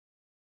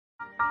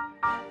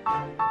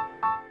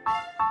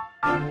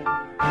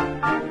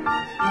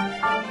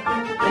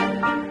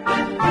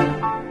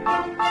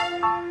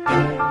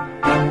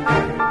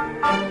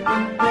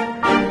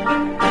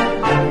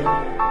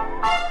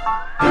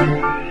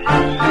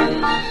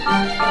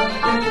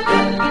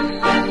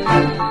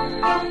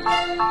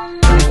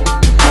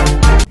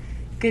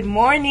Good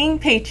morning,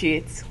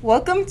 Patriots.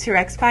 Welcome to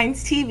Rex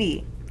Pines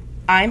TV.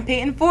 I'm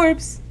Peyton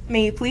Forbes.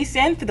 May you please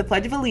stand for the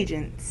Pledge of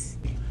Allegiance.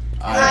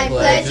 I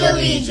pledge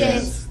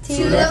allegiance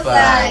to the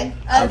flag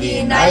of the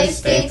United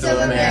States of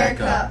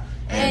America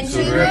and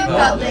to the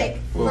republic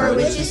for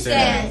which it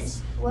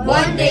stands,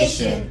 one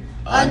nation,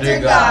 under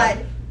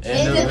God,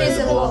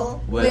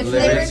 indivisible, with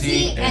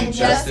liberty and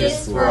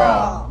justice for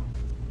all.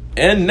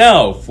 And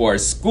now for our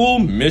school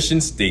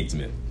mission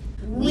statement.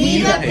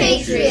 We the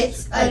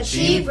Patriots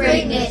achieve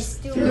greatness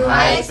through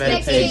high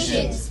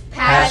expectations,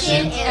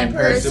 passion, and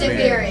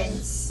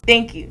perseverance.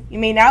 Thank you. You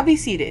may now be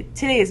seated.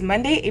 Today is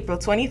Monday, April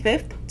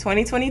 25th,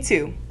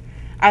 2022.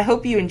 I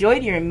hope you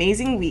enjoyed your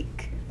amazing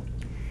week.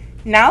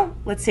 Now,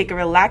 let's take a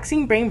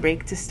relaxing brain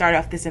break to start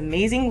off this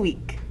amazing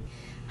week.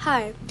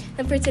 Hi,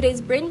 and for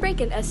today's brain break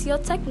and SEL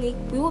technique,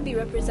 we will be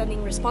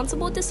representing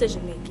responsible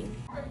decision making.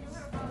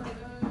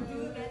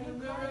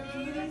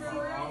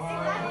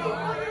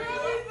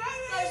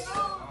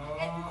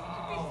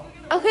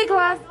 Okay,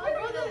 class,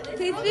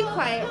 please be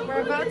quiet.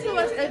 We're about to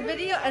watch a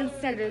video on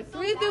standards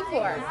 3 through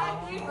 4.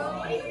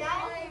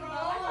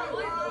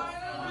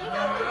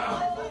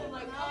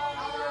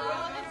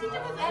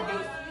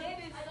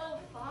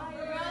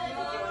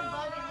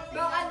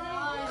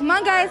 Come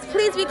on, guys,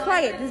 please be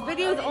quiet. This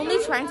video is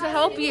only trying to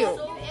help you.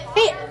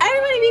 Hey,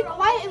 everybody be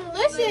quiet and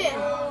listen.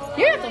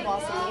 You're not the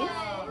boss of me.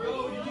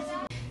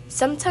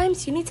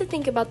 Sometimes you need to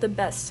think about the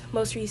best,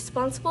 most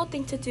responsible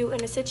thing to do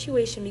in a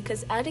situation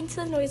because adding to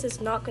the noise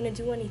is not going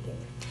to do anything.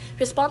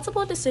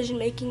 Responsible decision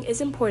making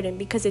is important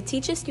because it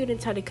teaches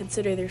students how to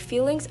consider their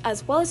feelings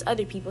as well as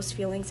other people's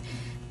feelings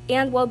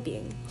and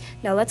well-being.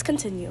 Now let's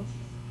continue.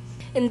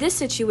 In this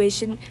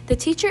situation, the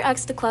teacher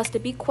asks the class to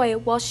be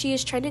quiet while she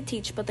is trying to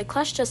teach, but the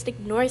class just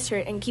ignores her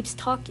and keeps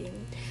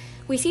talking.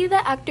 We see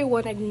that actor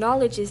 1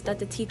 acknowledges that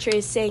the teacher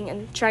is saying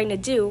and trying to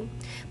do,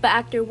 but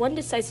actor 1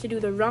 decides to do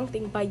the wrong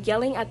thing by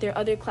yelling at their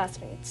other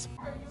classmates.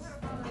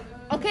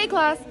 Okay,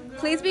 class,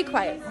 please be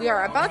quiet. We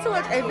are about to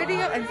watch a video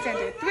on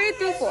standard 3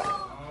 through 4.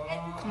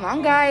 Come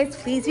on, guys,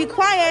 please be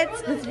quiet.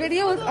 This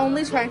video is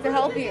only trying to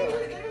help you.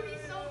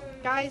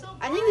 Guys,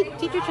 I think the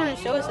teacher's trying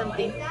to show us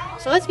something.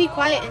 So let's be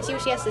quiet and see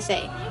what she has to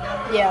say.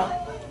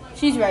 Yeah,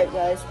 she's right,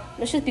 guys.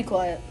 Let's just be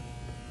quiet.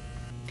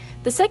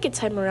 The second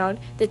time around,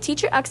 the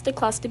teacher asks the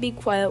class to be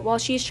quiet while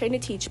she is trying to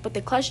teach, but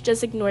the class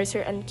just ignores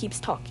her and keeps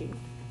talking.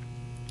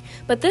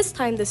 But this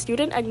time, the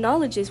student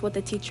acknowledges what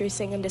the teacher is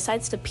saying and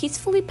decides to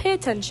peacefully pay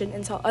attention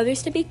and tell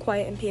others to be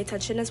quiet and pay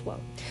attention as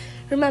well.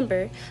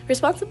 Remember,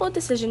 responsible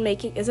decision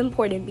making is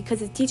important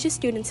because it teaches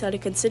students how to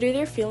consider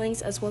their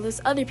feelings as well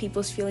as other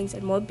people's feelings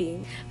and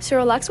well-being. So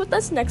relax with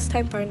us next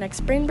time for our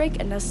next brain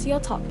break and SEL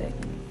topic.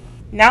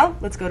 Now,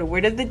 let's go to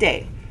Word of the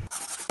Day.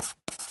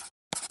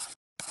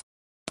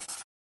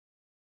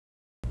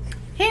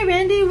 Hey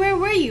Randy, where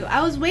were you?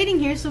 I was waiting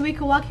here so we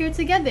could walk here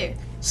together.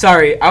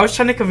 Sorry, I was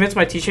trying to convince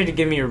my teacher to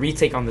give me a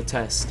retake on the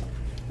test.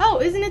 Oh,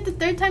 isn't it the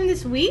third time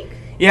this week?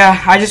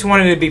 Yeah, I just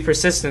wanted to be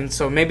persistent,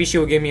 so maybe she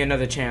will give me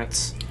another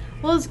chance.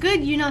 Well, it's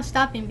good you're not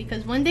stopping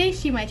because one day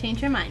she might change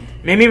her mind.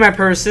 Maybe my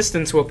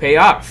persistence will pay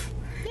off.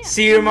 Yeah.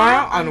 See you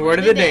tomorrow on Word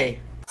of the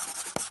Day.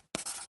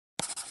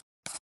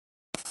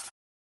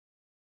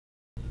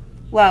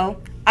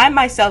 Well, I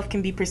myself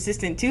can be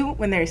persistent too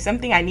when there is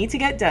something I need to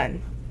get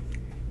done.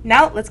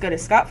 Now, let's go to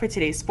Scott for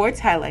today's sports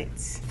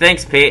highlights.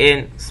 Thanks,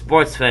 Peyton.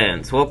 Sports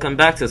fans, welcome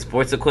back to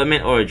Sports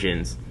Equipment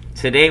Origins.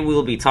 Today we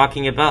will be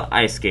talking about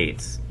ice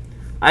skates.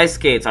 Ice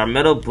skates are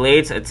metal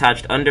blades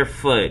attached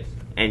underfoot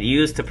and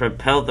used to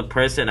propel the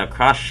person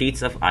across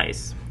sheets of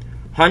ice.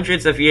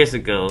 Hundreds of years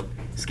ago,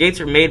 skates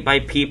were made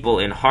by people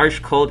in harsh,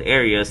 cold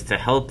areas to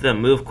help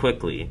them move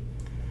quickly.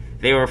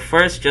 They were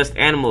first just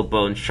animal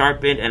bones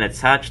sharpened and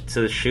attached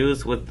to the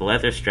shoes with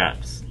leather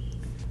straps.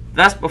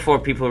 That's before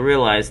people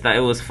realized that it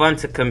was fun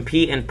to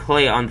compete and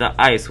play on the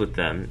ice with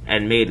them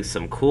and made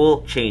some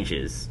cool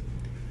changes.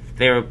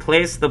 They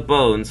replaced the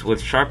bones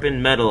with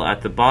sharpened metal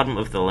at the bottom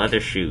of the leather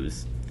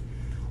shoes.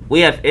 We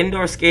have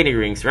indoor skating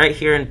rinks right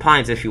here in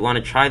Pines if you want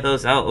to try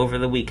those out over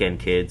the weekend,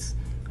 kids.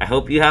 I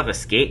hope you have a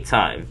skate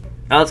time.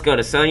 Now let's go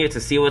to Sonia to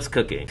see what's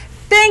cooking.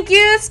 Thank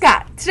you,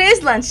 Scott.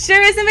 Today's lunch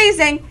sure is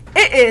amazing.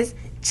 It is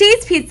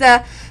cheese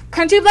pizza,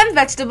 crunchy blend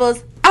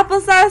vegetables,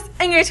 applesauce,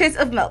 and your choice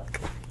of milk.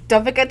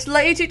 Don't forget to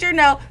let your teacher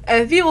know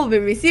if you will be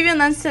receiving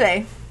lunch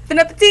today. Bon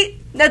appetit!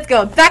 Let's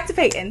go back to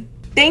Peyton.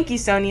 Thank you,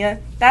 Sonia.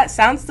 That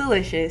sounds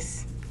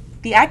delicious.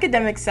 The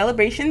academic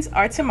celebrations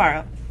are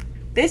tomorrow.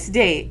 This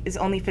day is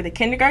only for the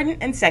kindergarten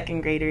and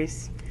second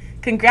graders.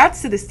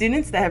 Congrats to the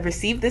students that have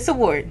received this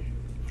award.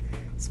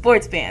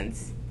 Sports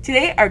fans,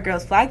 today our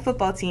girls flag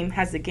football team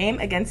has the game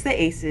against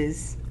the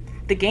Aces.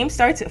 The game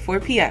starts at 4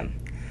 p.m.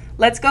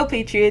 Let's go,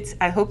 Patriots.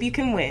 I hope you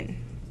can win.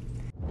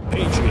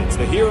 Patriots,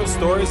 the hero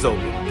store is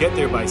open. Get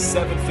there by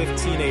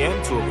 7:15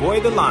 a.m. to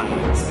avoid the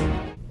lines.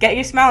 Get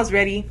your smiles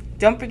ready.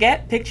 Don't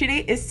forget, picture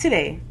day is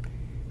today.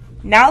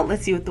 Now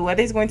let's see what the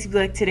weather is going to be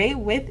like today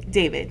with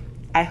David.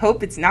 I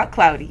hope it's not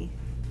cloudy.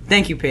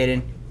 Thank you,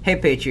 Peyton. Hey,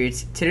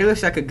 Patriots. Today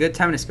looks like a good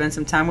time to spend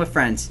some time with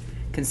friends,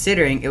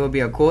 considering it will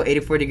be a cool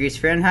 84 degrees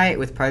Fahrenheit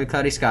with partly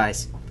cloudy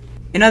skies.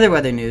 In other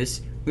weather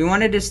news, we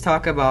wanted to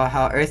talk about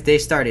how Earth Day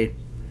started.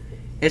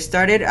 It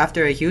started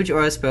after a huge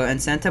oil spill in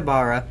Santa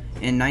Barbara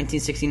in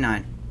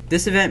 1969.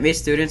 This event made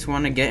students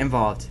want to get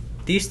involved.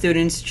 These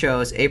students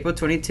chose April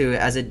 22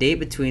 as a date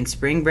between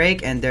spring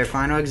break and their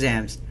final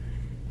exams.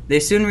 They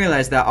soon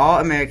realized that all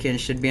Americans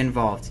should be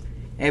involved.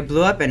 It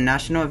blew up and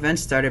national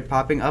events started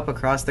popping up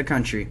across the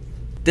country.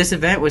 This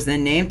event was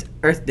then named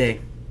Earth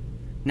Day.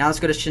 Now let's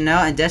go to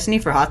Chanel and Destiny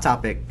for Hot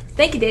Topic.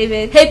 Thank you,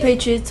 David. Hey,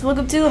 Patriots.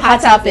 Welcome to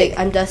Hot Topic.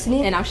 I'm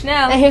Destiny. And I'm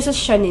Chanel. And here's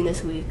what's trending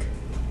this week.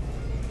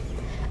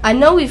 I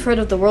know we've heard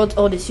of the world's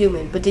oldest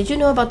human, but did you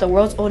know about the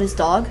world's oldest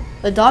dog?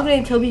 A dog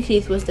named Toby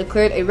Keith was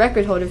declared a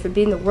record holder for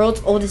being the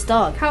world's oldest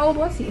dog. How old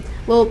was he?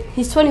 Well,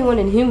 he's 21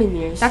 in human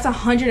years. That's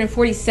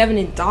 147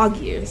 in dog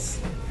years.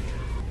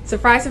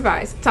 Surprise,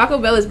 surprise. Taco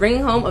Bell is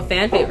bringing home a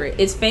fan favorite,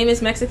 its famous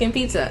Mexican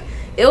pizza.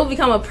 It will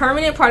become a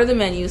permanent part of the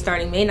menu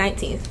starting May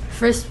 19th.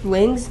 First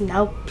wings,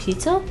 now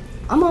pizza?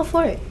 I'm all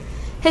for it.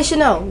 Hey,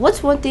 Chanel,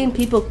 what's one thing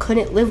people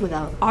couldn't live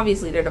without?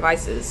 Obviously, their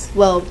devices.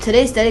 Well,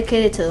 today's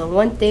dedicated to the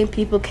one thing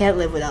people can't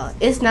live without.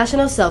 It's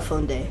National Cell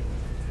Phone Day.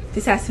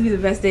 This has to be the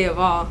best day of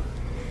all.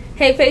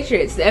 Hey,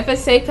 Patriots, the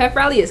FSA pep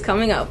rally is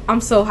coming up. I'm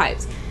so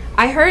hyped.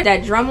 I heard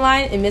that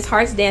Drumline and Miss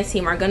Hart's dance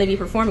team are going to be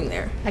performing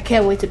there. I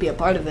can't wait to be a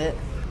part of it.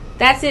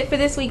 That's it for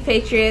this week,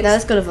 Patriots. Now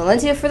let's go to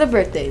Valencia for the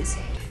birthdays.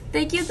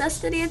 Thank you,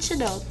 Destiny and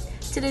Chanel.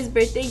 Today's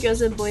birthday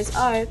girls and boys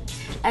are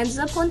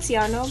Enza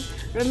Ponciano,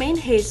 Romaine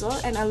Hazel,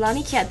 and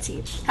Alani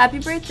Chianti. Happy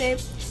birthday!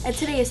 And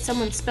today is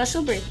someone's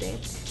special birthday.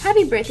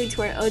 Happy birthday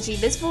to our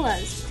OG, Miss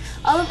Velez.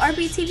 All of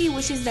RPTV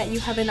wishes that you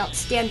have an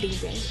outstanding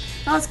day.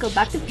 Now let's go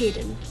back to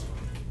Peyton.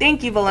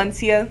 Thank you,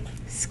 Valencia.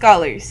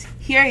 Scholars,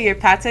 here are your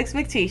past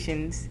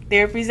expectations.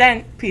 They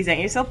represent present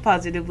yourself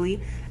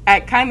positively,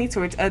 act kindly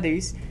towards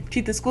others,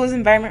 treat the school's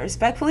environment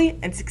respectfully,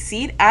 and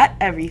succeed at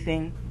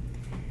everything.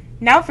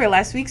 Now for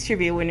last week's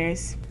trivia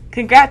winners.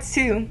 Congrats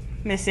to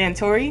Miss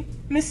Santori,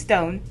 Miss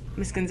Stone,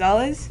 Miss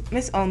Gonzalez,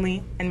 Miss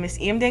Only, and Miss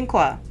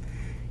Iamdanqua.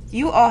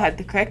 You all had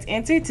the correct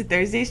answer to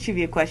Thursday's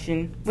trivia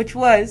question, which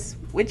was,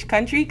 which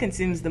country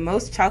consumes the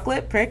most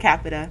chocolate per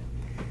capita?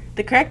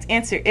 The correct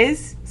answer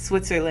is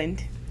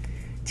Switzerland.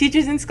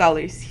 Teachers and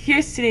scholars,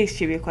 here's today's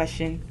trivia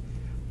question.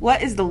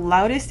 What is the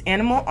loudest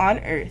animal on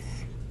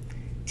Earth?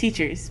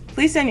 Teachers,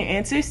 please send your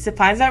answers to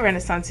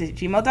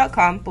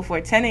pines.renaissance@gmail.com before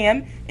 10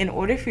 a.m. in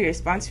order for your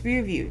response to be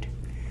reviewed.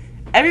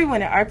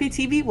 Everyone at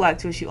RPTV would like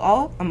to wish you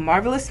all a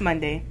marvelous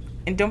Monday.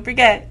 And don't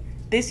forget,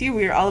 this year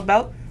we are all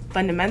about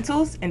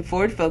fundamentals and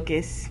forward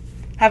focus.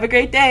 Have a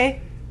great day!